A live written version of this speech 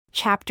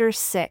Chapter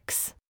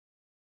 6.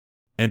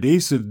 And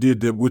Asa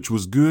did that which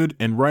was good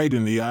and right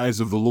in the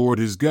eyes of the Lord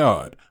his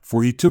God,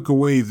 for he took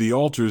away the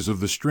altars of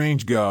the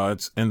strange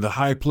gods and the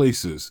high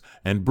places,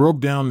 and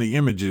broke down the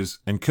images,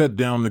 and cut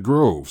down the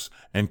groves,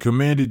 and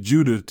commanded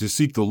Judah to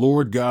seek the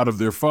Lord God of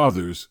their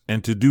fathers,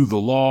 and to do the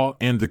law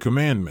and the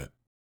commandment.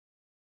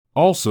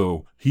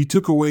 Also, he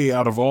took away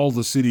out of all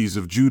the cities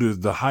of Judah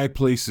the high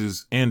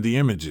places and the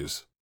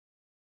images.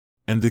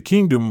 And the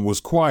kingdom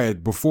was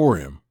quiet before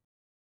him.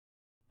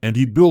 And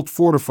he built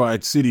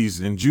fortified cities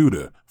in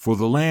Judah, for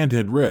the land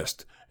had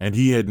rest, and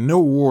he had no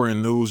war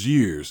in those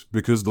years,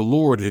 because the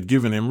Lord had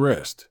given him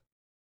rest.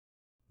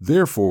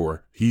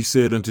 Therefore he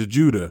said unto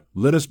Judah,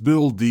 Let us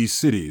build these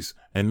cities,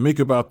 and make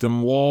about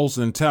them walls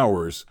and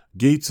towers,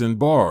 gates and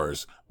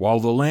bars,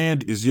 while the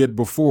land is yet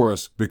before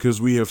us,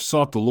 because we have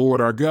sought the Lord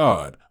our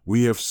God,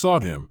 we have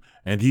sought him,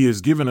 and he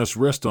has given us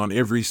rest on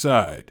every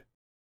side.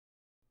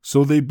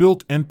 So they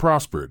built and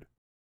prospered.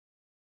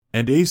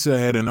 And Asa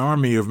had an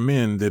army of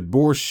men that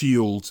bore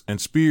shields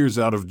and spears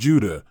out of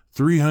Judah,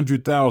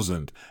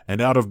 300,000, and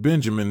out of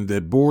Benjamin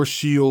that bore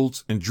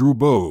shields and drew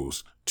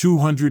bows,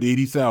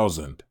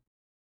 280,000.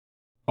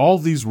 All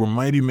these were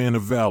mighty men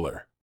of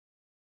valor.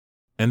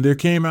 And there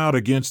came out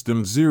against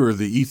them Zerah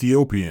the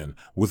Ethiopian,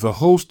 with a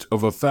host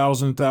of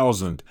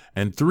 1,000,000,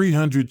 and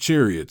 300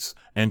 chariots,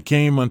 and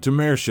came unto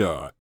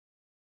Mareshah.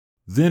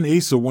 Then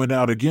Asa went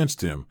out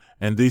against him,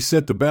 and they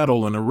set the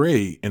battle in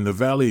array in the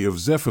valley of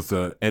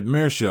Zephathah at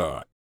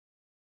Mareshah.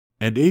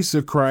 And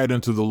Asa cried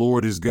unto the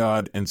Lord his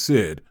God, and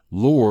said,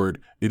 Lord,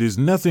 it is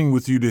nothing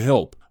with you to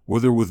help,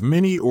 whether with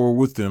many or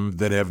with them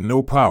that have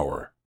no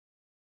power.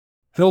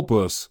 Help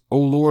us, O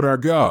Lord our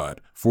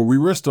God, for we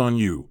rest on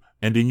you,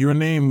 and in your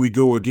name we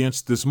go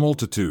against this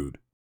multitude.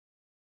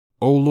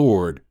 O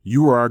Lord,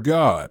 you are our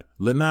God,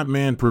 let not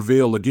man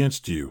prevail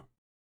against you.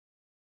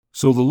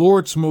 So the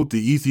Lord smote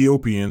the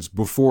Ethiopians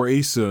before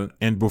Asa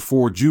and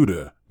before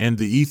Judah, and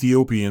the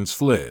Ethiopians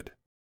fled.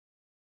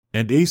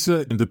 And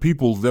Asa and the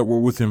people that were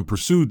with him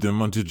pursued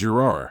them unto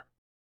Gerar.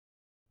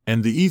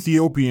 And the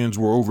Ethiopians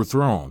were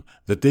overthrown,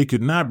 that they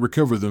could not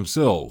recover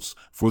themselves,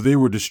 for they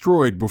were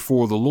destroyed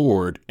before the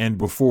Lord and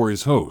before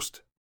his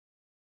host.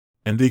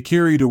 And they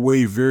carried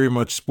away very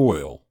much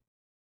spoil.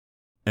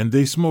 And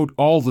they smote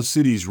all the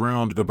cities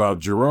round about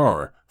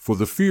Gerar, for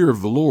the fear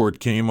of the Lord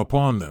came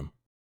upon them.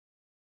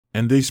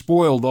 And they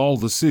spoiled all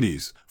the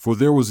cities, for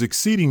there was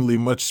exceedingly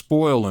much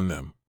spoil in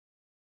them.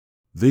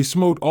 They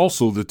smote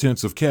also the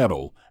tents of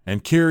cattle,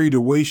 and carried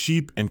away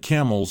sheep and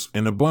camels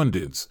in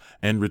abundance,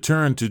 and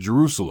returned to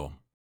Jerusalem.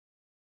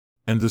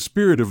 And the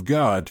Spirit of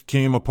God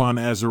came upon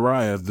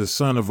Azariah the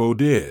son of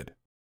Oded.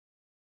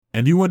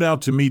 And he went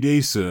out to meet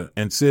Asa,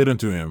 and said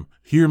unto him,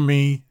 Hear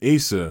me,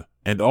 Asa,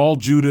 and all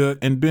Judah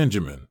and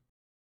Benjamin.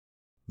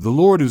 The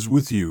Lord is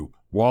with you,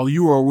 while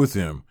you are with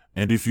him,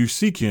 and if you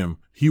seek him,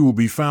 he will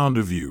be found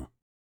of you.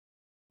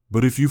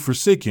 But if you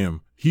forsake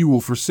him, he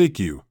will forsake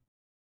you.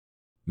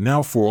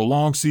 Now for a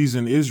long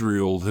season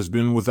Israel has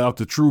been without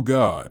the true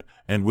God,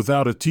 and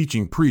without a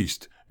teaching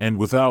priest, and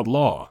without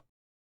law.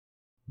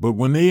 But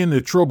when they in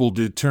their trouble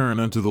did turn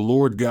unto the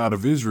Lord God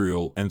of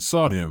Israel, and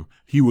sought him,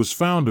 he was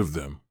found of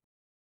them.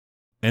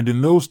 And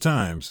in those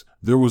times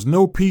there was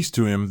no peace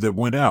to him that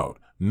went out,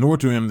 nor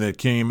to him that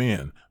came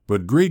in,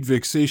 but great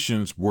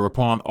vexations were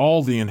upon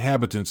all the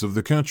inhabitants of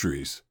the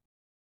countries.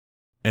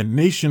 And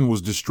nation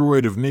was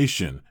destroyed of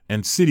nation,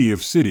 and city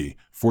of city,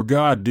 for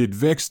God did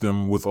vex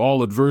them with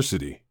all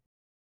adversity.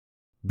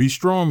 Be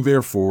strong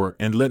therefore,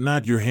 and let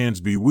not your hands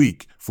be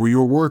weak, for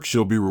your work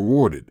shall be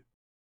rewarded.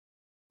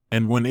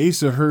 And when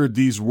Asa heard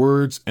these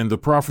words and the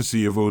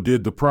prophecy of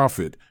Oded the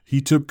prophet,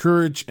 he took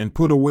courage and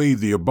put away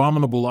the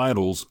abominable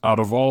idols out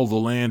of all the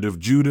land of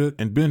Judah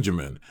and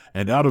Benjamin,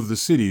 and out of the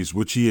cities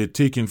which he had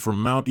taken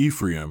from Mount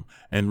Ephraim,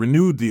 and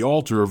renewed the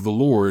altar of the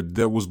Lord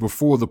that was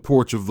before the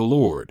porch of the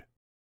Lord.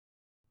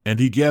 And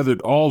he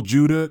gathered all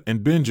Judah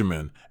and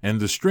Benjamin,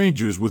 and the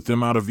strangers with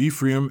them out of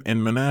Ephraim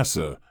and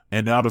Manasseh,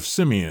 and out of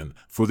Simeon,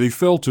 for they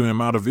fell to him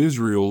out of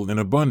Israel in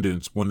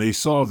abundance when they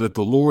saw that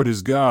the Lord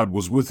his God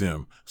was with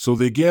him. So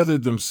they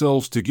gathered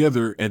themselves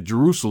together at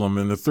Jerusalem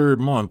in the 3rd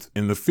month,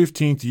 in the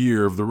 15th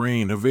year of the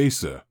reign of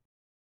Asa.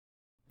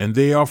 And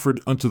they offered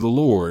unto the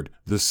Lord,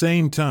 the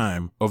same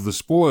time, of the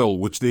spoil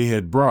which they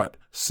had brought,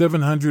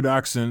 700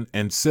 oxen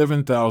and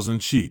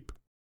 7,000 sheep.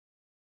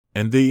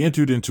 And they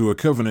entered into a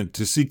covenant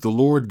to seek the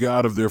Lord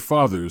God of their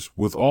fathers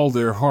with all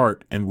their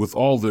heart and with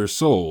all their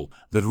soul,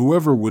 that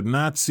whoever would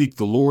not seek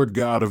the Lord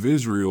God of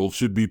Israel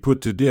should be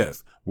put to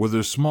death,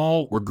 whether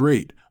small or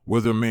great,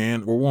 whether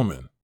man or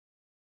woman.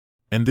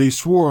 And they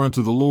swore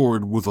unto the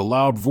Lord with a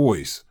loud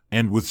voice,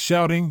 and with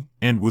shouting,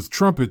 and with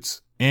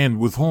trumpets, and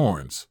with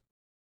horns.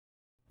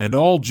 And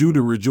all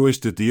Judah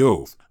rejoiced at the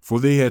oath, for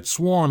they had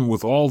sworn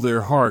with all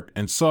their heart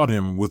and sought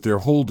him with their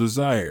whole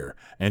desire,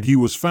 and he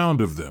was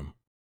found of them.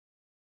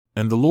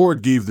 And the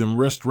Lord gave them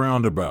rest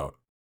round about.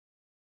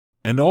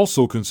 And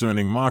also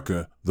concerning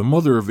Maacah, the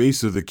mother of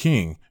Asa the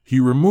king, he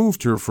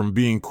removed her from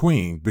being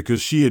queen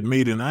because she had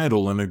made an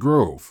idol in a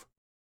grove.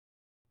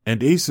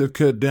 And Asa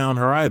cut down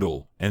her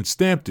idol, and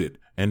stamped it,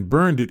 and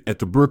burned it at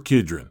the brook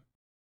Kidron.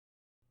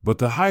 But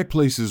the high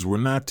places were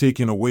not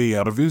taken away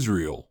out of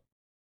Israel.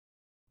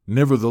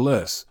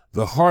 Nevertheless,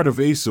 the heart of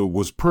Asa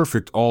was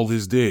perfect all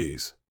his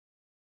days.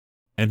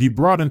 And he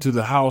brought into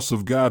the house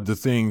of God the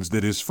things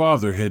that his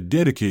father had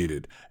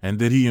dedicated, and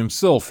that he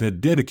himself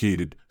had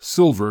dedicated,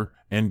 silver,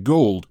 and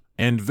gold,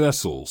 and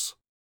vessels.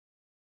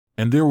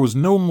 And there was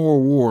no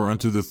more war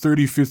unto the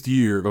 35th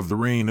year of the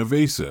reign of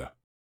Asa.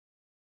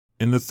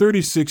 In the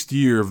 36th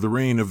year of the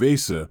reign of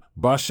Asa,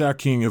 Baasha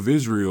king of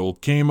Israel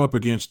came up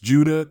against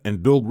Judah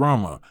and built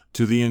Ramah,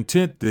 to the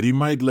intent that he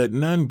might let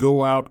none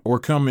go out or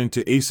come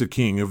into Asa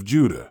king of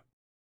Judah.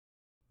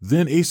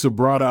 Then Asa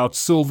brought out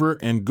silver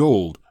and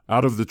gold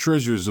out of the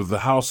treasures of the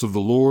house of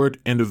the Lord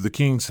and of the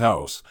king's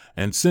house,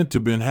 and sent to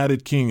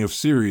Ben-Hadad king of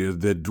Syria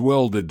that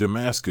dwelled at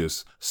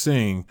Damascus,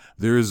 saying,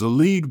 There is a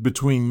league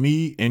between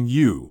me and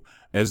you,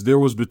 as there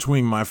was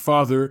between my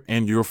father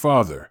and your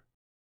father.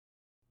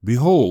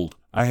 Behold,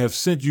 I have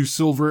sent you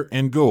silver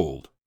and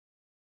gold.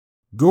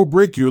 Go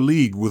break your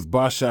league with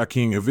Baasha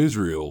king of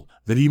Israel,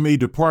 that he may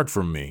depart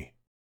from me.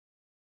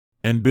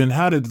 And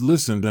Ben-Hadad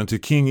listened unto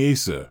King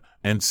Asa,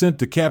 and sent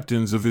the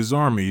captains of his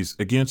armies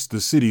against the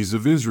cities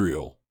of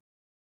Israel.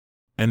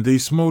 And they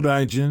smote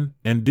Ijon,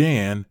 and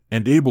Dan,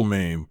 and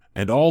Abel-maim,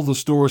 and all the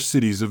store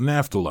cities of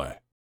Naphtali.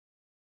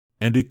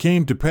 And it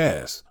came to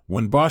pass,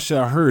 when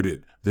Baasha heard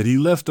it, that he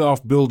left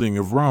off building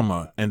of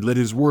Ramah, and let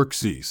his work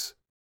cease.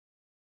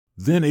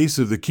 Then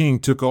Asa the king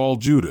took all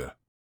Judah.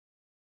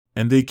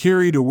 And they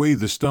carried away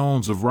the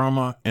stones of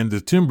Ramah, and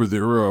the timber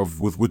thereof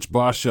with which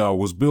Baasha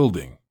was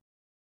building.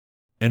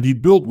 And he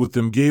built with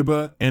them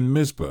Geba and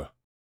Mizpah.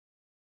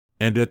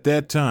 And at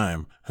that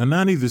time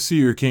Hanani the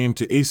seer came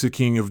to Asa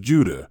king of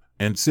Judah,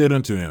 and said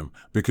unto him,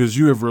 Because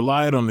you have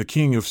relied on the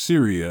king of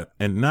Syria,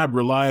 and not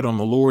relied on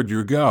the Lord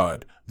your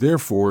God,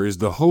 therefore is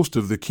the host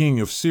of the king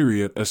of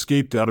Syria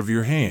escaped out of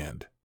your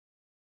hand.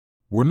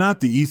 Were not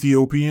the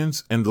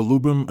Ethiopians and the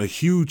Lubim a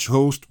huge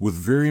host with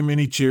very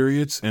many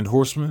chariots and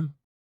horsemen?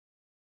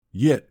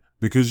 Yet,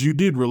 because you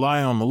did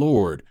rely on the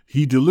Lord,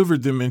 he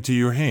delivered them into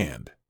your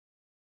hand.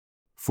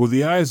 For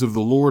the eyes of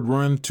the Lord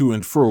run to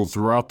and fro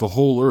throughout the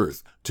whole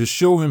earth, to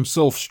show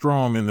himself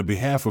strong in the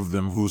behalf of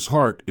them whose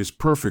heart is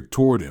perfect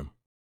toward him.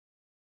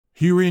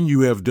 Herein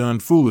you have done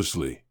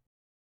foolishly.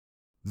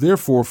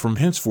 Therefore from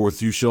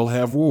henceforth you shall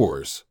have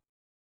wars.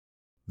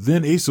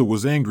 Then Asa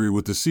was angry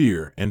with the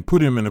seer, and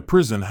put him in a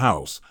prison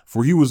house,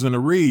 for he was in a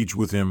rage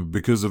with him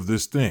because of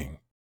this thing.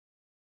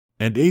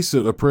 And Asa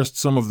oppressed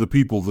some of the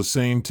people the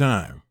same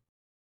time.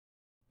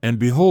 And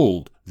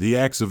behold, the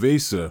acts of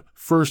Asa,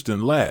 first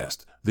and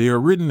last, they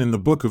are written in the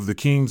book of the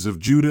kings of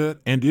Judah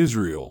and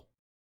Israel.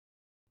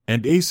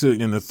 And Asa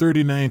in the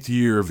 39th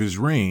year of his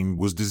reign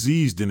was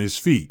diseased in his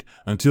feet,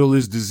 until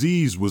his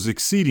disease was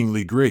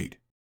exceedingly great.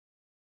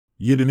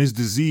 Yet in his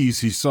disease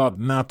he sought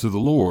not to the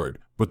Lord,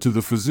 but to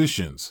the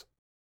physicians.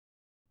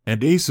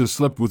 And Asa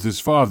slept with his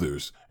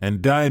fathers,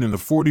 and died in the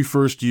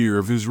 41st year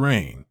of his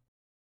reign.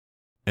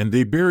 And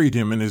they buried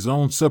him in his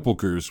own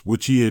sepulchres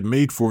which he had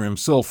made for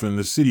himself in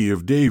the city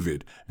of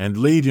David, and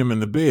laid him in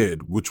the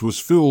bed which was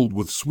filled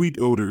with sweet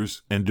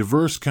odors and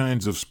diverse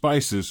kinds of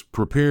spices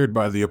prepared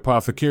by the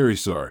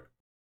apothecary's art.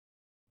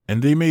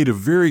 And they made a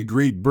very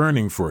great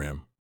burning for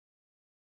him.